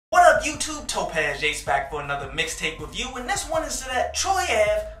up, YouTube? Topaz Jace back for another mixtape review, and this one is that Troy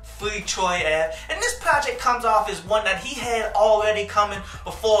Ave, Free Troy Ave. And this project comes off as one that he had already coming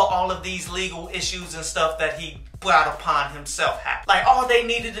before all of these legal issues and stuff that he brought upon himself happened. Like, all they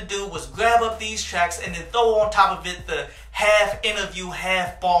needed to do was grab up these tracks and then throw on top of it the half interview,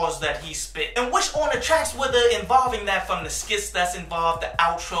 half bars that he spit. And which on the tracks, whether involving that from the skits that's involved, the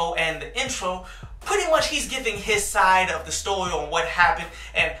outro and the intro, pretty much he's giving his side of the story on what happened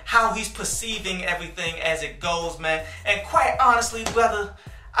and how he's perceiving everything as it goes, man. And quite honestly, brother,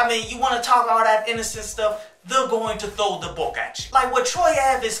 I mean, you want to talk all that innocent stuff, they're going to throw the book at you. Like, what Troy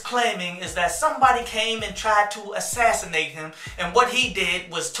Ave is claiming is that somebody came and tried to assassinate him, and what he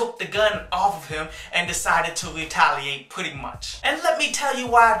did was took the gun off of him and decided to retaliate, pretty much. And let me tell you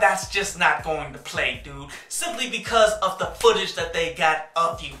why that's just not going to play, dude. Simply because of the footage that they got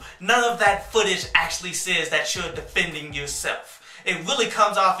of you. None of that footage actually says that you're defending yourself. It really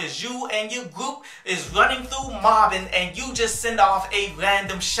comes off as you and your group is running through mobbing and you just send off a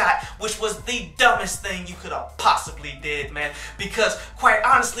random shot, which was the dumbest thing you could have possibly did, man. Because quite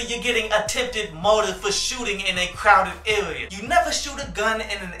honestly, you're getting attempted murder for shooting in a crowded area. You never shoot a gun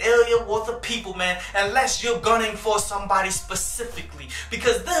in an area worth of people, man, unless you're gunning for somebody specifically.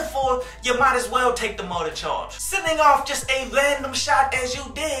 Because therefore, you might as well take the murder charge. Sending off just a random shot as you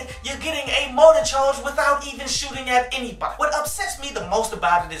did, you're getting a murder charge without even shooting at anybody. What upsets me the most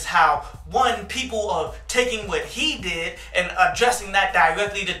about it is how, one, people are taking what he did and addressing that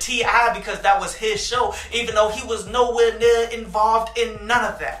directly to T.I. because that was his show, even though he was nowhere near involved in none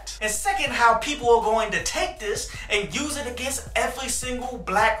of that. And second, how people are going to take this and use it against every single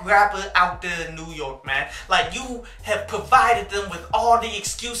black rapper out there in New York, man. Like, you have provided them with all the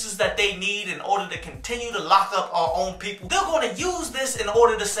excuses that they need in order to continue to lock up our own people. They're going to use this in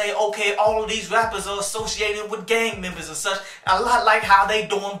order to say, okay, all of these rappers are associated with gang members and such. A lot like how they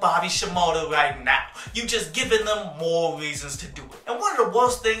doing Bobby Shmurda right now. You just giving them more reasons to do it. And one of the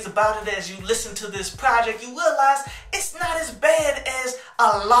worst things about it, as you listen to this project, you realize it's not as bad as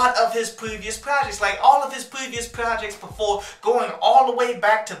a lot of his previous projects. Like, all of his previous projects before going all the way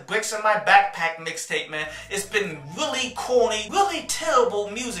back to Bricks in My Backpack mixtape, man, it's been really corny, really terrible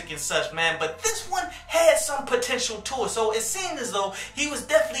music and such, man. But this one had some potential to it. So it seemed as though he was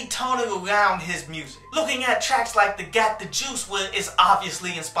definitely turning around his music. Looking at tracks like the Got the Juice, where it's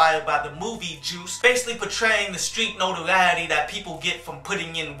obviously inspired by the movie Juice, basically portraying the street notoriety that people get from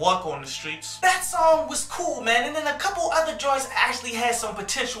putting in work on the streets. That song was cool, man, and then a couple other joints actually had some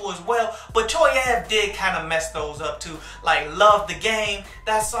potential as well, but Troy Ave did kind of mess those up too. Like Love the Game,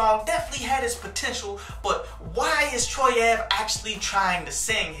 that song definitely had its potential, but why is Troy Ave actually trying to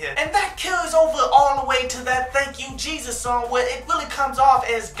sing here? And that carries over all the way to that Thank You Jesus song, where it really comes off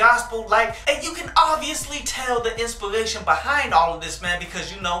as gospel-like, and you can obviously tell the inspiration behind all of this, man,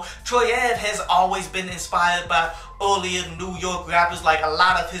 because, you know, Troy Ave has always been inspired by earlier New York rappers. Like, a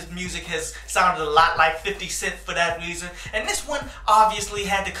lot of his music has sounded a lot like 50 Cent for that reason. And this one obviously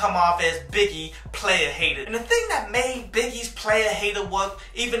had to come off as Biggie player hater. And the thing that made Biggie's player hater work,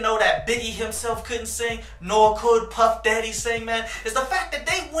 even though that Biggie himself couldn't sing, nor could Puff Daddy sing, man, is the fact that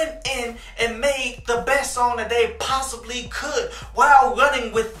they went in and made the best song that they possibly could while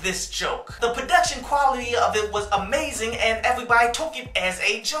running with this joke. The production quality of it was amazing and everybody took it as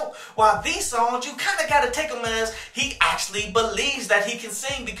a joke. While these songs, you kind of got to take them as he actually believes that he can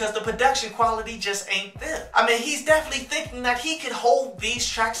sing, because the production quality just ain't there. I mean, he's definitely thinking that he could hold these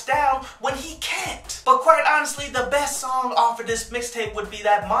tracks down when he can't. But quite honestly, the best song off of this mixtape would be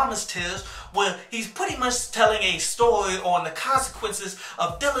that Mama's Tears, where he's pretty much telling a story on the consequences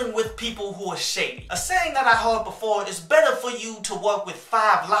of dealing with people who are shady. A saying that I heard before is, better for you to work with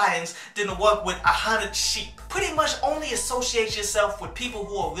 5 lions than to work with 100 sheep. Pretty much only associate yourself with people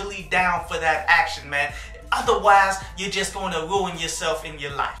who are really down for that action, man. Otherwise, you're just going to ruin yourself in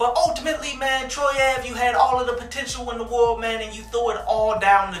your life. But ultimately, man, Troy Ave, you had all of the potential in the world, man, and you threw it all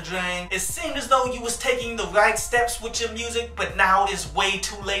down the drain. It seemed as though you was taking the right steps with your music, but now it's way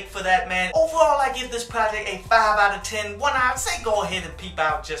too late for that, man. Overall, I give this project a 5 out of 10. One, I'd say go ahead and peep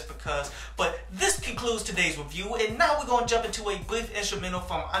out just because. But this concludes today's review, and now we're going to jump into a brief instrumental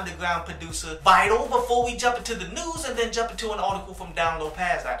from underground producer Vital before we jump into the news, and then jump into an article from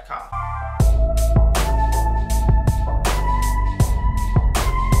downloadpads.com.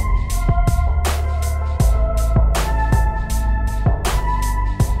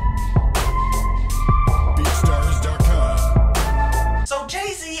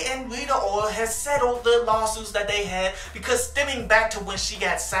 and Rita Ora has settled the lawsuits that they had, because stemming back to when she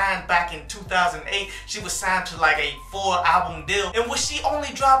got signed back in 2008, she was signed to like a 4-album deal in which she only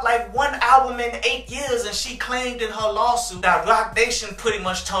dropped like 1 album in 8 years, and she claimed in her lawsuit that Roc Nation pretty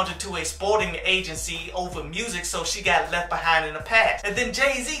much turned into a sporting agency over music, so she got left behind in the past. And then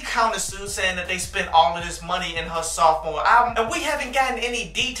Jay-Z countersued, saying that they spent all of this money in her sophomore album, and we haven't gotten any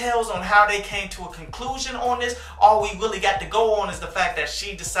details on how they came to a conclusion on this. All we really got to go on is the fact that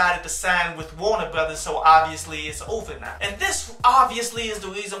she decided to sign with Warner Brothers, so obviously it's over now. And this obviously is the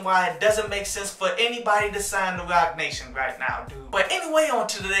reason why it doesn't make sense for anybody to sign to Roc Nation right now, dude. But anyway, on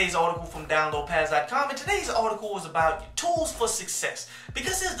to today's article from DownloadPads.com, and today's article is about your tools for success.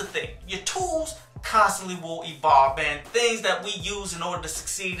 Because here's the thing, your tools constantly will evolve, man. Things that we use in order to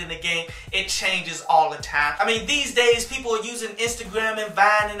succeed in the game, it changes all the time. I mean, these days people are using Instagram and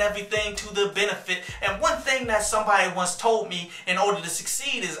Vine and everything to their benefit, and one thing that somebody once told me in order to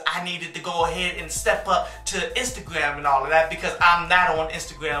succeed is I needed to go ahead and step up to Instagram and all of that, because I'm not on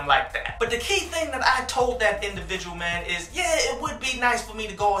Instagram like that. But the key thing that I told that individual, man, is yeah, it would be nice for me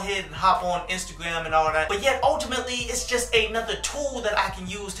to go ahead and hop on Instagram and all that, but yet ultimately it's just another tool that I can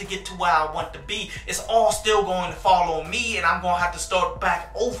use to get to where I want to be. It's all still going to fall on me, and I'm going to have to start back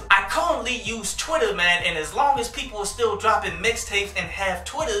over. I currently use Twitter, man, and as long as people are still dropping mixtapes and have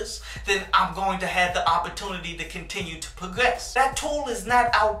Twitters, then I'm going to have the opportunity to continue to progress. That tool is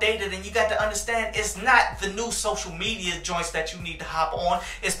not outdated, and you got to understand it's not the new social media joints that you need to hop on.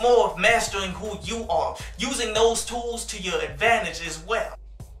 It's more of mastering who you are, using those tools to your advantage as well.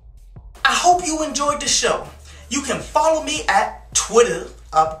 I hope you enjoyed the show. You can follow me at Twitter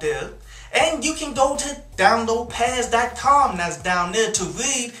up there, and you can go to downloadpads.com, that's down there, to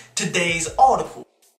read today's article.